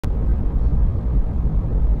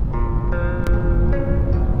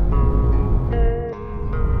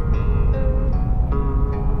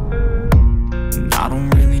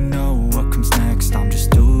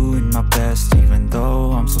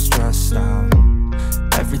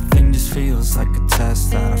feels like a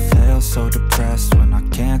test that I fail, so depressed when I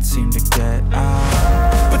can't seem to get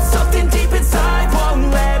out. But something deep inside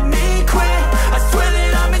won't let me quit. I swear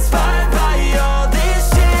that I'm inspired by all this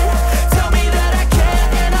shit. Tell me that I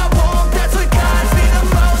can't and I won't. That's what guides me the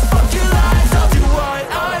most. Fuck your lies, I'll do what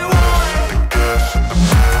I want. Guess in the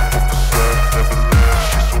middle of the set, never leave.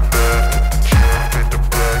 She's so bad that the kid made the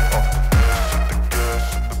bag.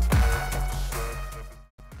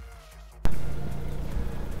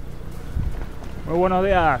 Muy buenos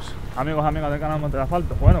días, amigos y amigas del canal Monte de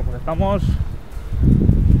Asfalto. Bueno, pues estamos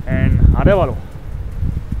en Arévalo,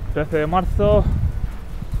 13 de marzo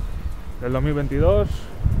del 2022,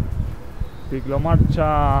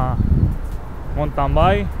 ciclomarcha mountain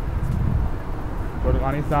bike que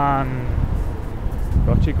organizan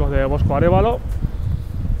los chicos de BOSCO AREVALO.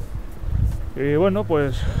 Y bueno,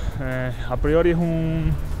 pues a priori es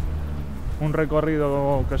un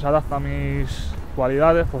recorrido que se adapta a mis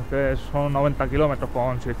cualidades, porque son 90 kilómetros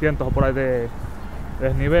con 600 o por ahí de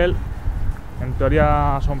desnivel. En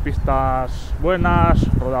teoría son pistas buenas,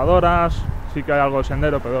 rodadoras, sí que hay algo de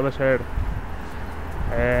sendero, pero debe ser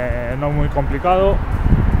no muy complicado.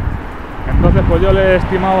 Entonces pues yo le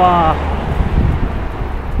estimaba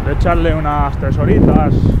de echarle unas 3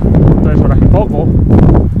 horitas, 3 horas y poco,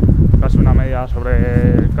 casi una media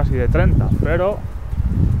sobre casi de 30, pero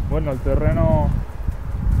bueno, el terreno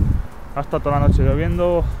ha estado toda la noche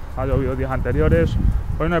lloviendo, ha llovido días anteriores.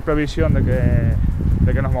 Hoy no hay previsión de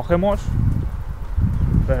que nos mojemos,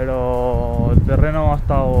 pero el terreno va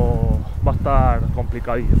a estar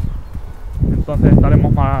complicadillo. Entonces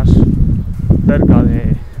estaremos más cerca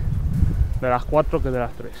de las 4 que de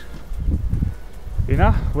las 3. Y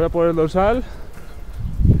nada, voy a poner el dorsal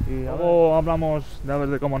y luego hablamos de a ver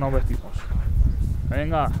de cómo nos vestimos.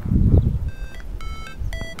 Venga.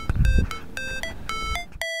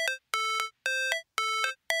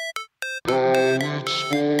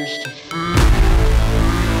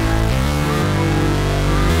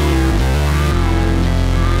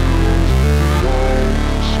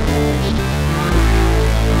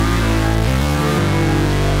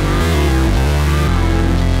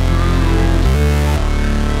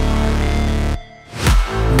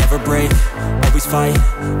 Never break, always fight,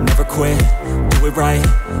 never quit, do it right,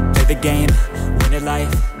 play the game, win it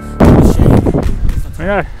life, never shame.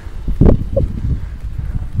 Mirad.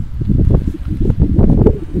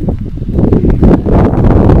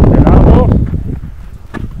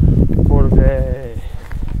 Porque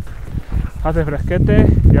hace fresquete,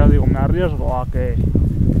 ya os digo, me arriesgo a que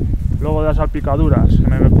luego de las salpicaduras se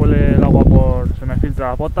me cuele el agua se me filtra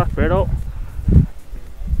las botas, pero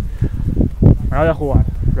me la voy a jugar.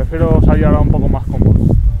 Prefiero salir ahora un poco más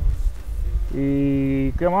cómodo.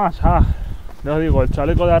 ¿Y qué más? Ya os digo, el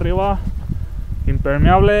chaleco de arriba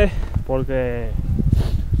impermeable, porque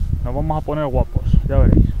nos vamos a poner guapos, ya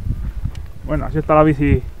veréis. Bueno, así está la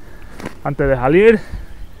bici antes de salir.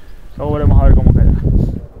 Luego veremos a ver cómo queda.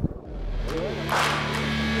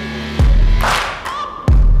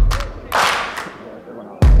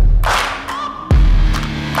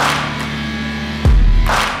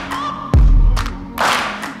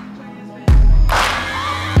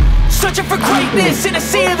 Searching for greatness in a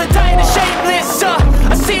sea of the dying and shameless,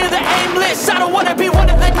 a sea of the aimless. I don't wanna be one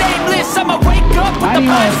of the nameless. I'ma wake up with the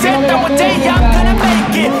mindset that one day I'm gonna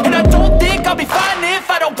make it, and I don't think I'll be fine if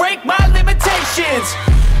I don't break my limitations.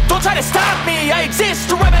 Don't try to stop me, I exist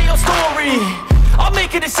to write my own story. I'll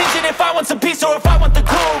make a decision if I want some peace or if I want the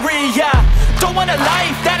glory. Yeah, don't want a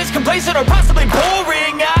life that is complacent or possibly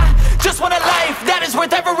boring. I just want a life that is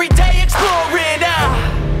worth every day exploring.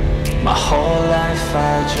 My whole life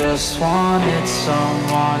I just wanted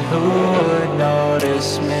someone who would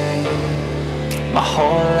notice me. My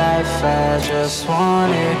whole life I just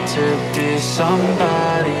wanted to be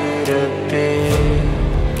somebody to be.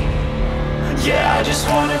 Yeah, I just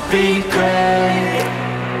wanna be great.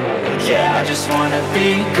 Yeah, I just wanna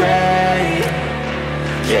be great.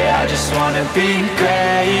 Yeah, I just wanna be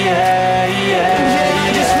great. Yeah, yeah, yeah,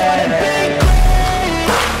 I just wanna be great.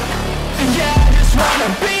 Yeah, I just wanna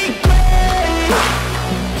be great.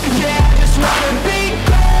 Yeah, I just wanna be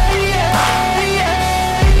great. Yeah, yeah,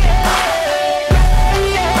 yeah,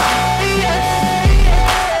 yeah, yeah,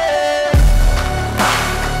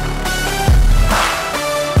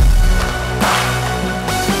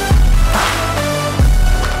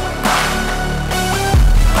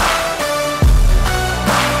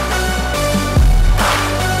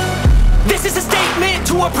 This is a statement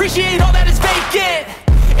to appreciate all that is vacant.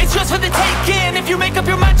 It's just for the taking. If you make up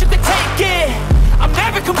your mind, you can take it. I'm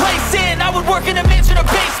never complacent. I would work in a mansion or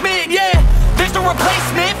basement, yeah. There's no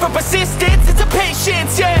replacement for persistence, it's a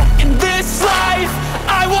patience, yeah. In this life,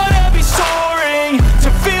 I wanna be sure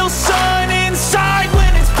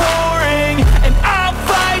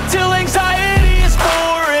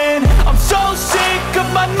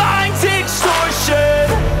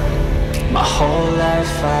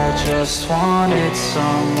life I just wanted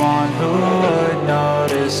someone who would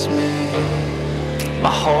notice me.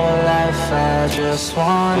 My whole life I just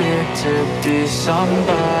wanted to be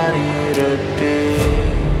somebody to be.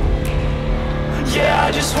 Yeah, I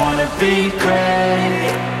just wanna be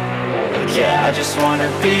great. Yeah, I just wanna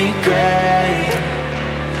be great.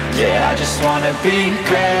 Yeah, I just wanna be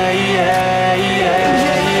great. Yeah, yeah,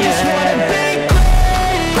 yeah, I just wanna be great.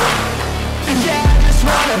 Yeah, I just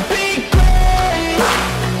wanna be great.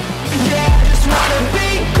 Yeah, I just wanna be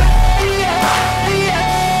great. Yeah, yeah,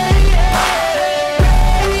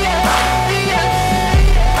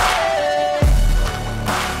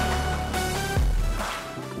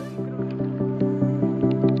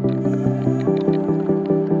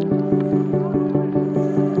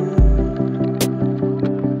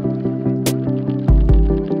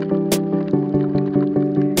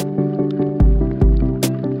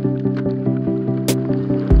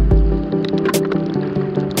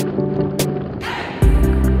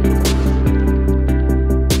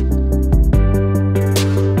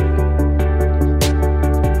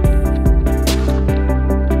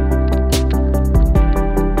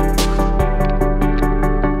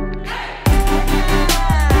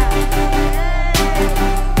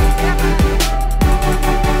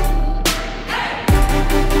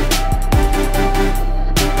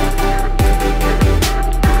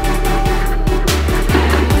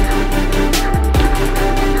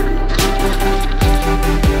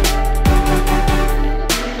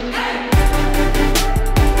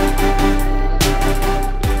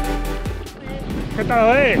 ¿Qué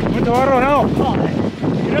tal, ¿Mucho barro o no? Joder,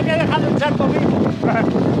 creo que he dejado un charco vivo.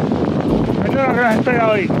 Esto es lo que nos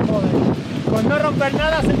espera hoy. Joder, con no romper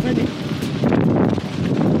nada soy feliz.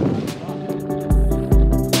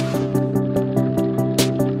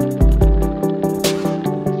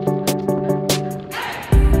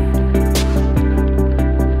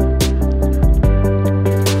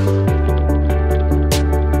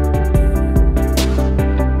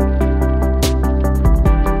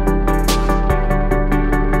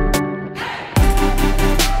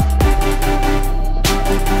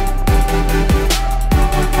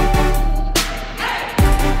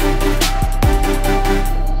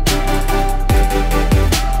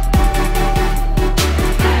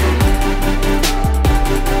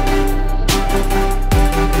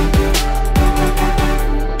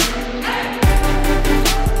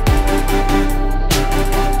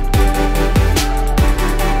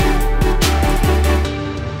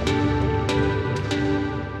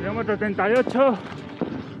 Kilómetro 38.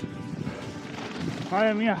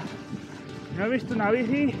 Madre mía, no he visto una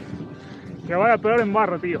bici que vaya peor en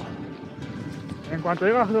barro, tío. En cuanto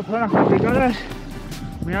llegas a las zonas complicadas,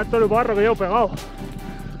 mirad todo el barro que llevo pegado.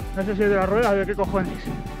 No sé si es de las ruedas o de qué cojones.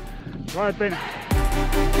 Vale pena.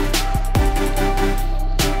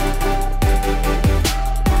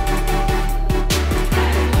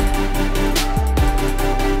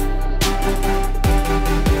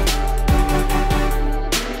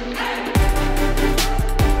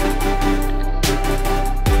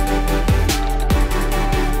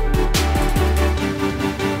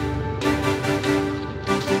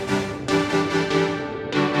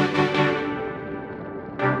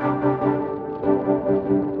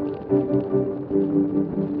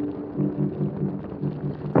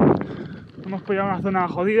 Hemos pillado una zona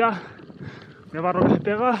jodida de barro que se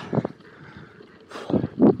pega.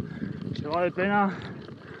 Se va de pena.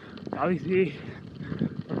 La bici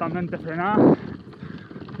totalmente frenada.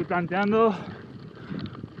 Estoy planteando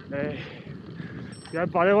tirar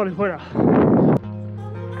el palego y fuera.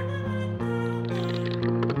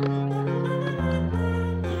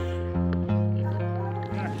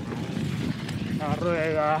 La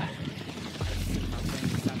rueda,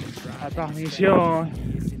 la transmisión.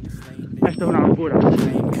 Esto es una locura.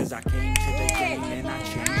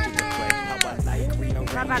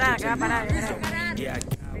 Va a parar.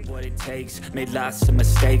 What it takes, made lots of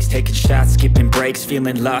mistakes, taking shots, skipping breaks,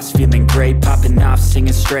 feeling lost, feeling great, popping off,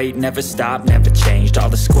 singing straight, never stopped, never changed, all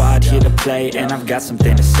the squad here to play, and I've got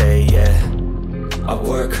something to say, yeah. I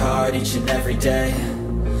work hard each and every day,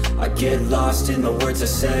 I get lost in the words I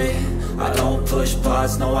say, I don't push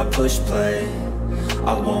pause, no I push play,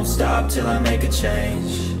 I won't stop till I make a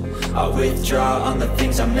change, I withdraw on the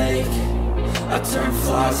things I make, I turn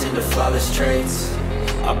flaws into flawless traits,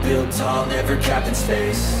 I build tall, never capped in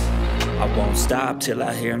space, I won't stop till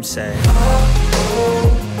I hear him say,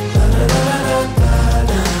 oh, la la la la la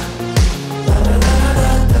la.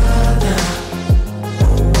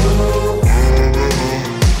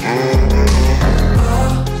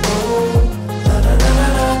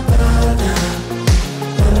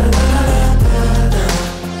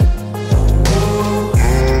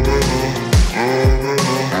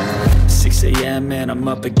 I'm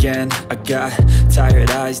up again. I got tired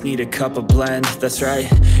eyes, need a cup of blend. That's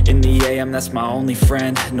right, in the AM, that's my only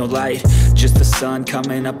friend. No light, just the sun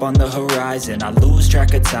coming up on the horizon. I lose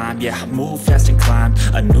track of time, yeah, I move fast and climb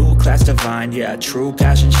a new class divine, yeah, true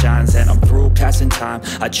passion shines. And I'm through passing time,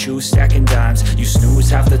 I choose stacking dimes. You snooze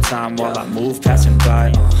half the time while I move passing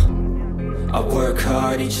by. I work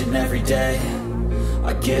hard each and every day.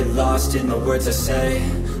 I get lost in the words I say.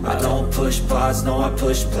 I don't push pause, no, I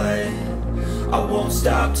push play. I won't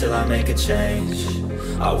stop till I make a change.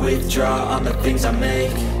 I withdraw on the things I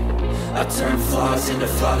make. I turn flaws into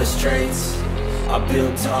flawless traits. I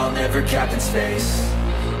build tall, never capped in space.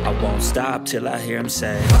 I won't stop till I hear him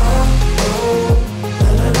say, oh, oh,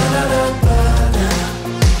 la, la, la, la, la.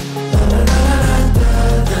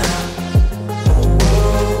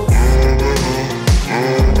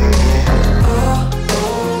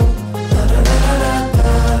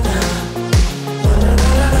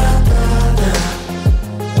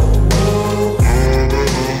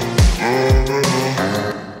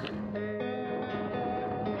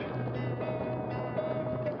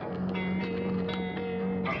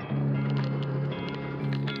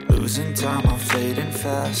 Losing time, I'm fading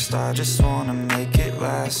fast. I just wanna make it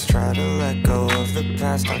last. Try to let go of the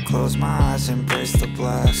past. I close my eyes, embrace the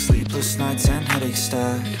blast. Sleepless nights and headaches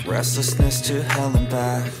stack. Restlessness to hell and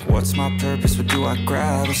back. What's my purpose? What do I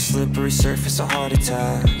grab? A slippery surface, a heart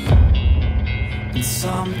attack. And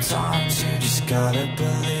sometimes you just gotta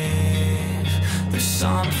believe there's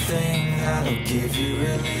something that'll give you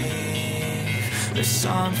relief. There's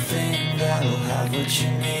something that'll have what you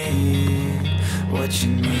need. What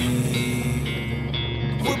you need.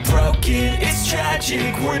 We're broken, it's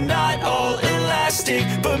tragic. We're not all elastic,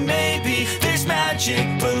 but maybe there's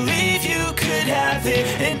magic. Believe you could have it.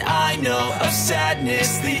 And I know of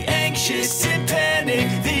sadness, the anxious and panic,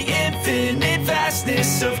 the infinite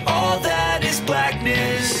vastness of all that is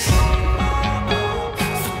blackness.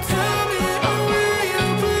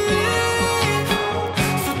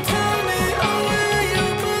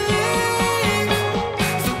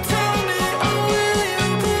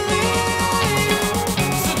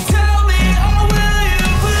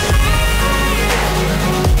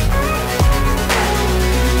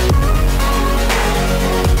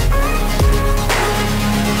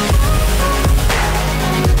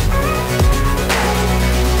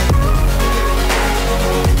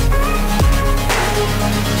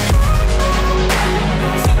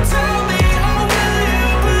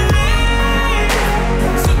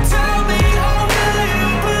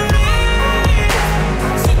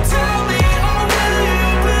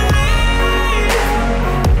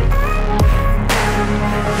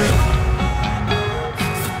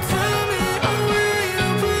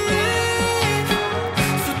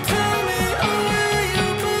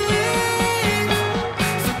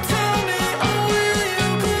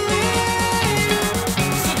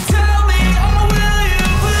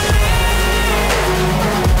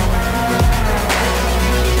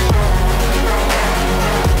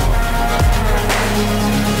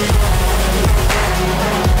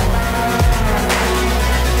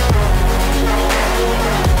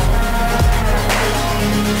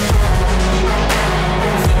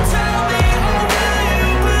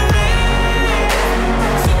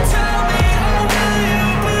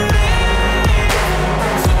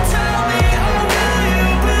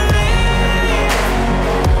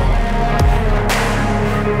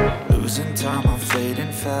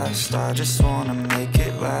 I just wanna make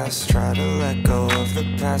it last. Try to let go of the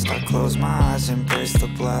past. I close my eyes, embrace the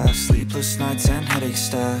blast. Sleepless nights and headaches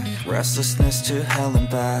stack. Restlessness to hell and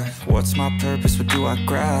back. What's my purpose? What do I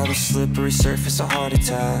grab? A slippery surface, a heart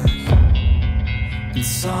attack. And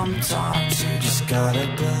sometimes you just gotta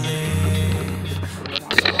believe.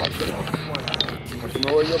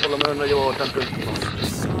 No voy yo, por lo menos no llevo tanto el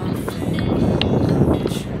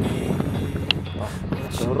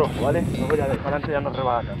rojo, ¿vale? No voy a para adelante, ya nos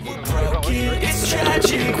rebaja. It's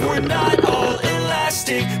tragic, we're not all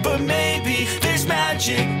elastic, but maybe there's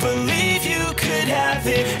magic. Believe you could have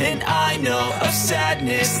it, and I know of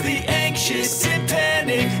sadness, the anxious and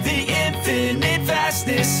panic, the infinite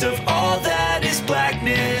vastness of all that is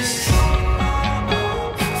blackness.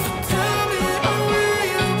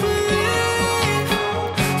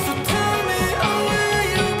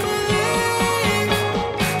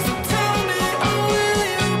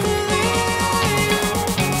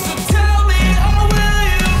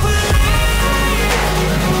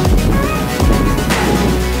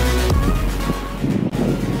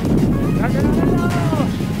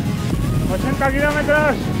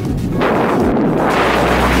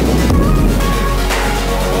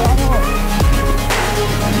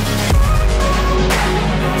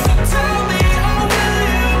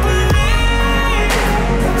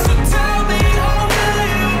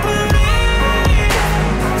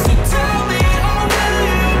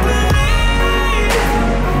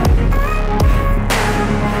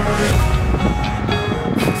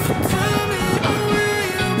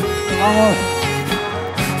 Vamos.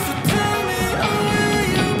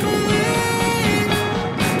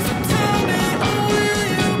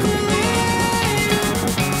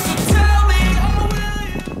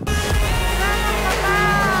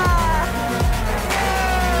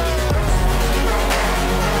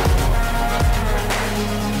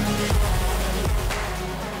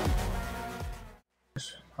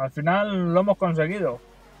 Al final lo hemos conseguido.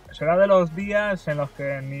 Será de los días en los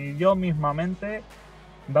que ni yo mismamente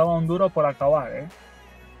daba un duro por acabar,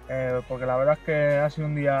 porque la verdad es que ha sido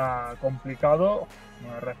un día complicado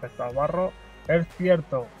respecto al barro. Es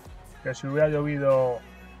cierto que si hubiera llovido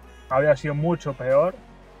habría sido mucho peor,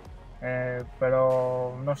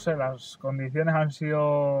 pero no sé, las condiciones han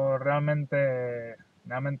sido realmente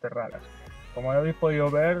raras. Como ya habéis podido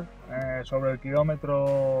ver, sobre el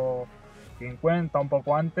kilómetro 50, un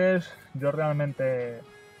poco antes, yo realmente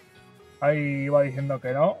ahí iba diciendo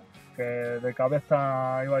que no, que de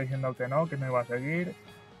cabeza iba diciendo que no iba a seguir,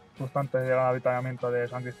 justo antes de llegar al avituallamiento de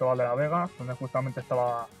San Cristóbal de la Vega, donde justamente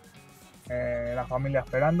estaba la familia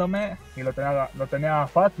esperándome, y lo tenía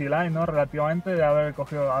fácil, ¿no? Relativamente, de haber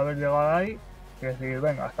llegado ahí y decir,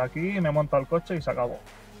 venga, hasta aquí, me monto al coche y se acabó.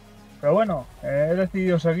 Pero bueno, he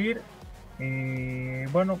decidido seguir y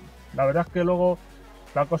bueno, la verdad es que luego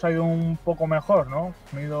la cosa ha ido un poco mejor, ¿no?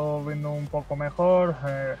 Me he ido viendo un poco mejor.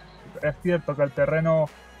 Es cierto que el terreno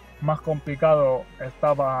más complicado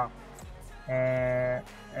estaba,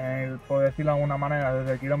 por decirlo de alguna manera,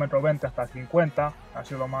 desde el kilómetro 20 hasta el 50, ha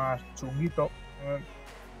sido lo más chunguito.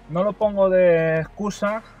 No lo pongo de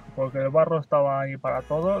excusa, porque el barro estaba ahí para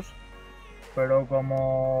todos, pero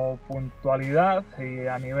como puntualidad y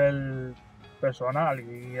a nivel personal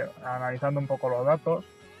y analizando un poco los datos,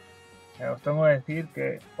 os tengo que decir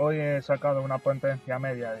que hoy he sacado una potencia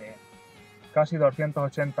media de casi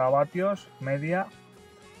 280 vatios media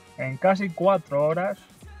en casi 4 horas,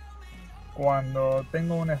 cuando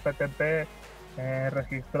tengo un FTP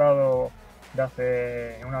registrado de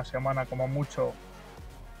hace una semana como mucho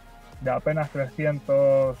de apenas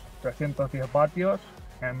 310 vatios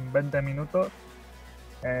en 20 minutos.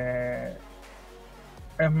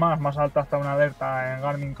 Es más alta hasta una alerta en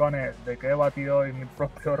Garmin Connect de que he batido hoy mi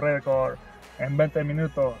propio récord en 20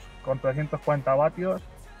 minutos con 340 vatios,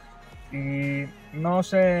 y no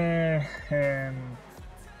se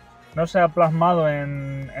ha plasmado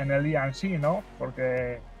en el día en sí, ¿no?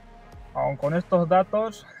 Porque aun con estos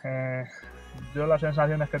datos, yo las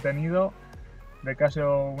sensaciones que he tenido de que ha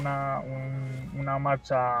sido una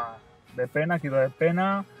marcha de pena, que he ido de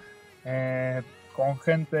pena, con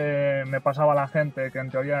gente, me pasaba la gente, que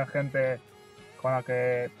en teoría es gente con la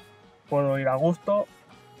que puedo ir a gusto.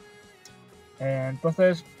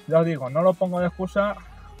 Entonces, ya os digo, no lo pongo de excusa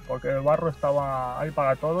porque el barro estaba ahí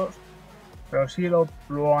para todos, pero sí lo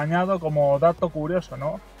añado como dato curioso,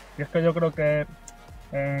 ¿no? Y es que yo creo que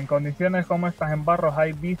en condiciones como estas en barros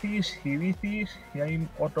hay bicis y hay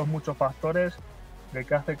otros muchos factores de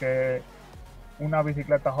que hace que unas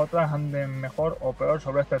bicicletas u otras anden mejor o peor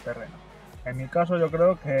sobre este terreno. En mi caso yo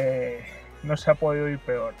creo que no se ha podido ir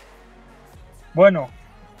peor. Bueno,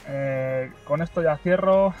 con esto ya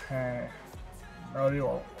cierro. Lo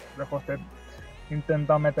digo,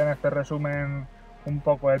 intento meter en este resumen un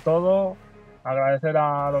poco de todo. Agradecer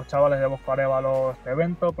a los chavales de BOSCO AREVALO este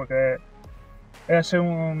evento, porque yo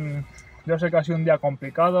sé que ha sido un día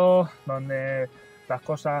complicado, donde las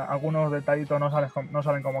cosas, algunos detallitos no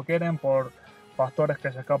salen como quieren por factores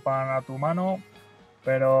que se escapan a tu mano,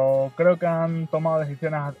 pero creo que han tomado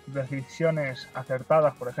decisiones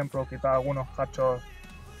acertadas. Por ejemplo, quitar algunos cachos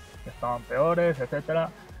que estaban peores, etcétera.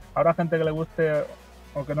 Habrá gente que le guste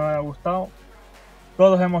o que no le haya gustado.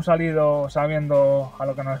 Todos hemos salido sabiendo a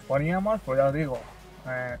lo que nos exponíamos, pues ya os digo,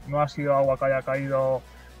 no ha sido agua que haya caído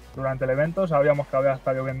durante el evento, sabíamos que había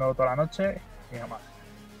estado lloviendo toda la noche y demás.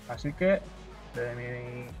 Así que, de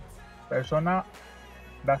mi persona,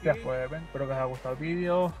 gracias por el evento, espero que os haya gustado el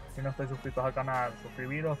vídeo. Si no estáis suscritos al canal,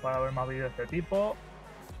 suscribiros para ver más vídeos de este tipo.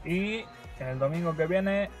 Y el domingo que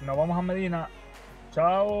viene nos vamos a Medina.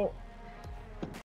 ¡Chao!